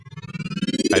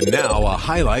And now a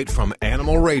highlight from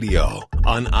Animal Radio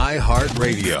on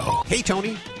iHeartRadio. Hey,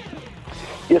 Tony.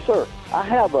 Yes, sir. I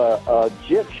have a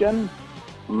Egyptian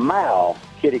Mao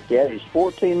kitty cat. He's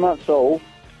 14 months old,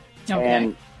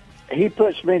 and he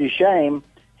puts me to shame.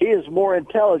 He is more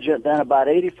intelligent than about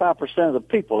 85% of the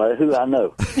people who I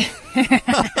know.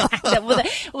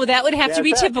 Well, that would have to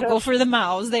be typical for the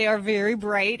Maos. They are very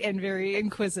bright and very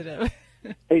inquisitive.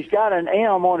 He's got an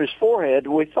M on his forehead.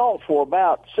 We thought for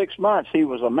about 6 months he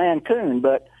was a Mancoon,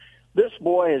 but this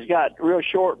boy has got real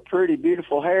short, pretty,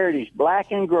 beautiful hair. He's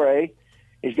black and gray.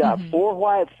 He's got 4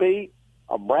 white feet,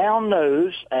 a brown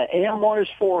nose, an M on his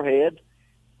forehead,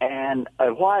 and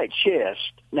a white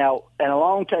chest. Now, and a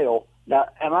long tail. Now,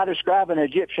 am I describing an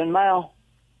Egyptian Mao?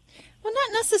 Well,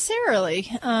 not necessarily.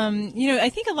 I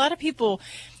think a lot of people,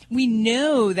 we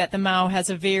know that the Mao has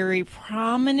a very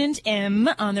prominent M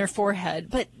on their forehead,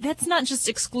 but that's not just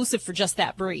exclusive for just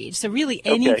that breed. So really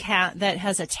any cat that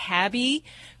has a tabby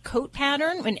coat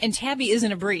pattern, and tabby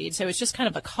isn't a breed, so it's just kind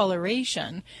of a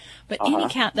coloration. But any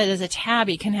cat that is a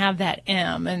tabby can have that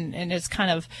M, and it's kind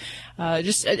of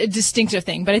just a distinctive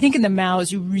thing. But I think in the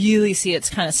Maos, you really see it's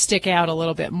kind of stick out a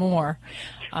little bit more.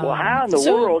 Well, how in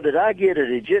the world did I get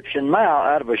an Egyptian Mao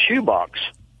out of a shoebox?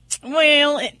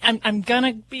 Well, I'm going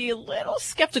to be a little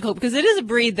skeptical because it is a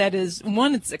breed that is,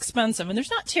 one, it's expensive, and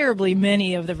there's not terribly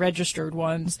many of the registered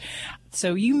ones.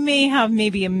 So you may have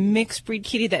maybe a mixed breed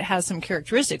kitty that has some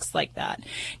characteristics like that.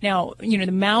 Now, the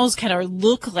Maos kind of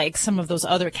look like some of those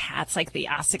other cats, like the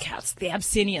Ossicats, the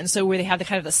Abyssinians, so where they have the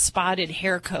kind of the spotted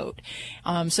hair coat.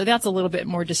 So that's a little bit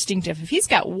more distinctive. If he's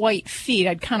got white feet,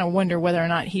 I'd kind of wonder whether or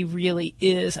not he really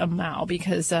is a Mao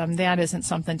because that isn't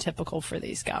something typical for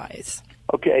these guys.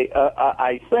 Okay,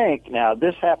 I think, now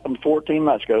this happened 14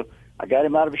 months ago. I got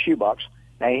him out of a shoebox.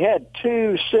 Now, he had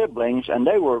 2 siblings, and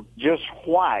they were just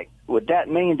white. Would that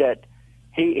mean that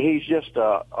he's just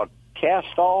a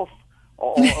cast-off,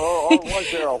 or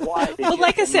was there a white? Well,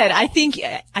 like I said, I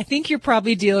think you're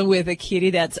probably dealing with a kitty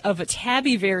that's of a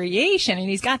tabby variation, and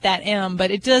he's got that M,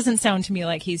 but it doesn't sound to me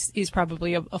like he's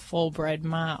probably a full-bred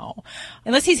Mao.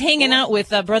 Unless he's hanging out with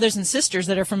brothers and sisters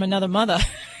that are from another mother.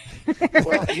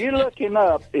 Well, you look him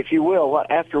up, if you will,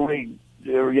 after we,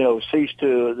 cease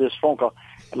to this phone call.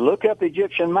 Look up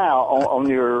Egyptian Mao on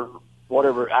your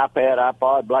whatever iPad,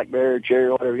 iPod, BlackBerry,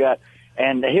 Cherry, whatever you got,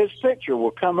 and his picture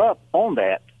will come up on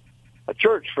that. A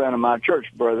church friend of mine, church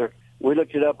brother, we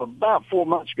looked it up about 4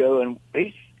 months ago, and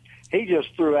he just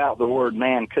threw out the word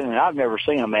Mancoon. I've never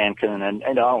seen a Mancoon, and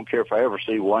I don't care if I ever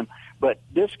see one. But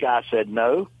this guy said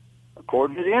no.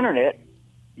 According to the internet,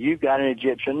 you've got an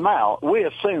Egyptian Mao. We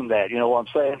assume that, you know what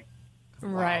I'm saying?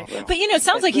 Right. But, it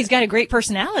sounds like he's got a great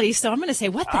personality, so I'm going to say,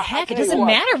 what the heck? It doesn't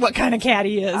matter what kind of cat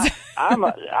he is. I'm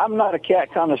not a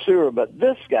cat connoisseur, but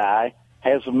this guy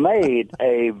has made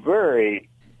a very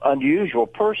unusual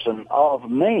person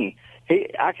of me.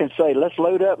 I can say, let's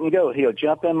load up and go. He'll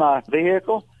jump in my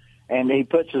vehicle, and he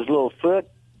puts his little foot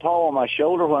paw on my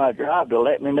shoulder when I drive to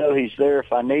let me know he's there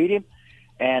if I need him.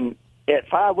 And at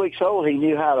 5 weeks old, he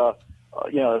knew how to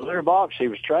litter box. He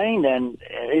was trained, and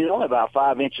he's only about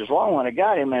 5 inches long when I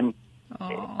got him, and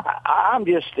I'm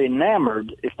just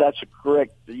enamored, if that's a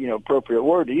correct, appropriate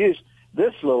word to use.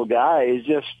 This little guy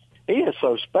he is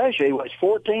so special. He weighs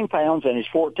 14 pounds, and he's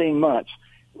 14 months.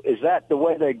 Is that the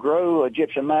way they grow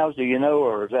Egyptian Maos, do you know,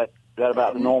 or is that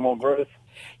about the normal growth?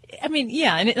 I mean,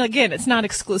 yeah, and again, it's not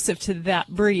exclusive to that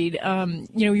breed.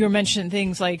 You were mentioning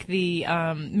things like the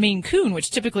Maine Coon,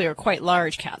 which typically are quite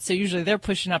large cats. So usually they're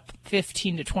pushing up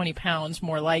 15 to 20 pounds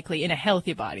more likely in a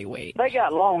healthy body weight. They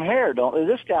got long hair, don't they?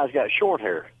 This guy's got short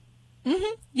hair.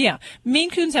 Mm-hmm. Yeah. Maine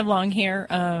Coons have long hair.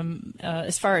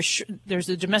 As far as there's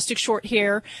a domestic short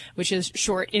hair, which is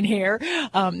short in hair.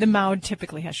 The Mao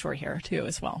typically has short hair, too,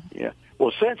 as well. Yeah.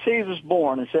 Well, since he was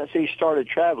born and since he started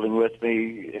traveling with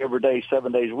me every day,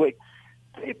 7 days a week,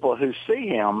 people who see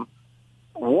him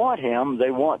want him. They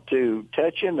want to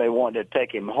touch him. They want to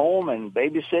take him home and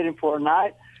babysit him for a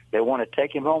night. They want to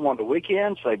take him home on the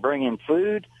weekends. They bring him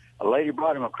food. A lady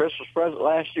brought him a Christmas present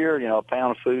last year, a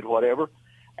pound of food, whatever.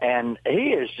 And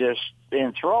he is just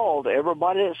enthralled to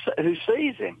everybody who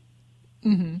sees him.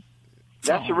 Mm-hmm.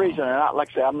 That's the reason. And like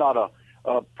I say, I'm not a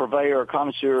purveyor or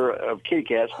connoisseur of kitty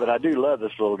cats, but I do love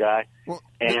this little guy. Well,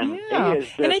 and yeah. he is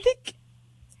just, and I think...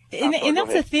 And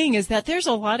that's the thing, is that there's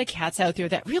a lot of cats out there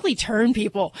that really turn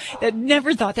people that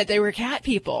never thought that they were cat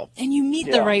people. And you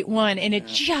meet the right one, and it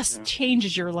just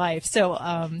changes your life. So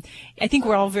I think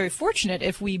we're all very fortunate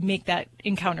if we make that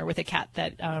encounter with a cat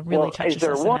that really touches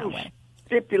us in that way. Is there one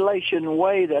stipulation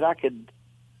way that I could,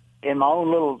 in my own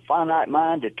little finite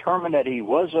mind, determine that he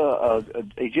was a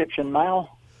Egyptian Mao?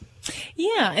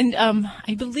 Yeah, and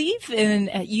I believe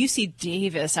at UC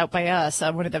Davis, out by us,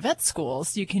 one of the vet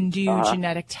schools, you can do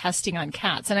genetic testing on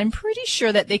cats, and I'm pretty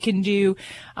sure that they can do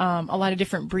a lot of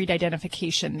different breed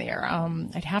identification there.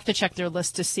 I'd have to check their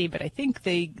list to see, but I think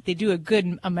they do a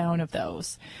good amount of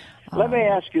those. Let me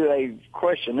ask you a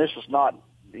question. This is not,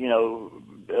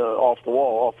 off the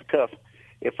wall, off the cuff.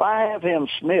 If I have him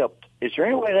snipped, is there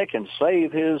any way they can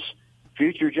save his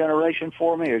future generation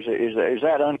for me, or is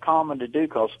that uncommon to do?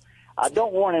 Because I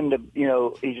don't want him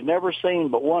to, he's never seen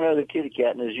but one other kitty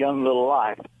cat in his young little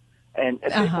life. And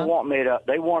people want me to,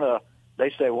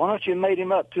 they say, why don't you mate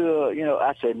him up to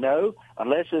I said, no,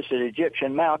 unless it's an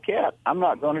Egyptian Mal cat, I'm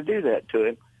not going to do that to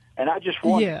him. And I just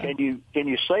want, can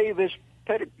you save his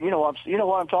pet, you know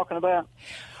what I'm talking about?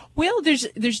 Well,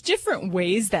 there's different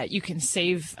ways that you can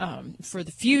save for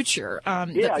the future.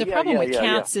 The problem with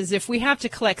cats is if we have to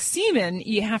collect semen,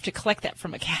 you have to collect that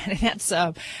from a cat, and that's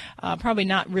probably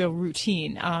not real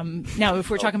routine. Now, if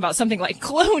we're talking about something like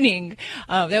cloning,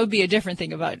 that would be a different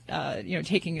thing about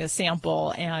taking a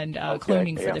sample and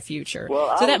cloning for the future.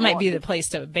 Well, so that might be the place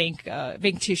to bank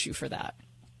tissue for that.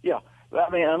 Yeah, I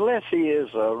mean, unless he is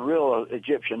a real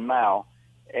Egyptian Mal,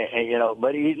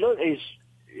 but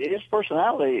his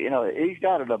personality, he's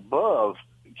got an above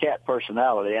cat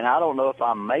personality, and I don't know if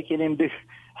I'm making him do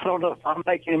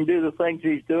the things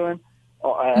he's doing.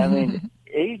 I mean,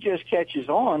 he just catches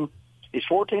on. He's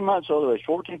 14 months old. He's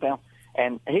 14 pounds,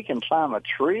 and he can climb a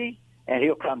tree, and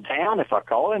he'll come down if I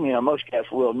call him. Most cats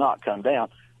will not come down.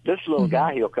 This little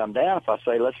guy, he'll come down if I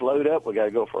say, let's load up. We got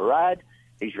to go for a ride.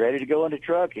 He's ready to go in the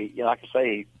truck. Like I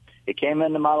say, he came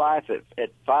into my life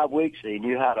at 5 weeks. He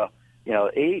knew how to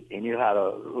eat. He knew how to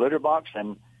litter box,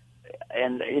 and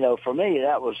for me,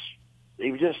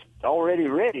 he was just already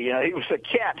ready. He was a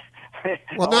cat.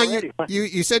 Well, now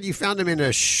you said you found him in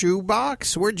a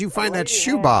shoebox. Where'd you find that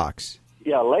shoebox?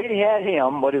 A lady had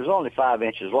him, but it was only 5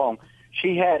 inches long.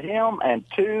 She had him and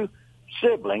 2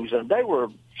 siblings, and they were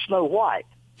snow white,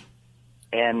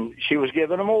 and she was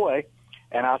giving them away.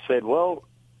 And I said, well,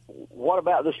 what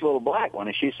about this little black one?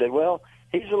 And she said, well,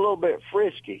 he's a little bit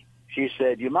frisky. She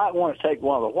said, you might want to take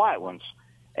one of the white ones.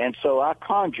 And so I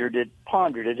pondered it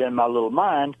in my little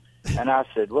mind, and I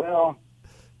said, well,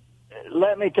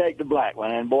 let me take the black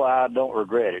one, and boy, I don't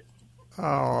regret it.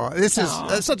 Oh,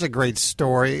 that's such a great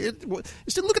story. Look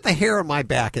at the hair on my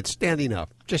back. It's standing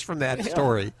up just from that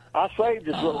story. I saved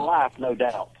his little life, no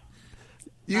doubt.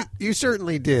 You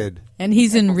certainly did. And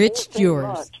he's enriched yours.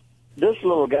 Months, this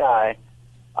little guy,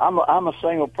 I'm a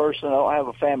single person. I don't have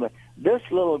a family. This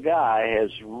little guy has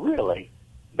really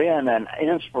been an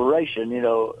inspiration,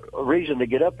 a reason to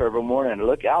get up every morning and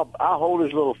look. I'll hold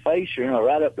his little face,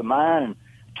 right up to mine and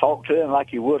talk to him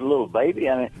like you would a little baby.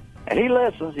 I mean, and he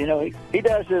listens, he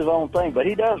does his own thing, but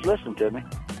he does listen to me.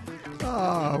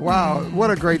 Oh, wow.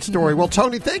 What a great story. Well,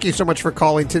 Tony, thank you so much for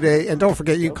calling today. And don't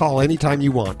forget, you can call anytime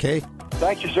you want, okay?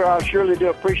 Thank you, sir. I surely do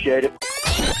appreciate it.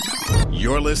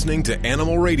 You're listening to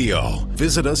Animal Radio.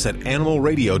 Visit us at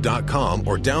animalradio.com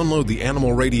or download the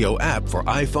Animal Radio app for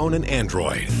iPhone and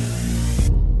Android.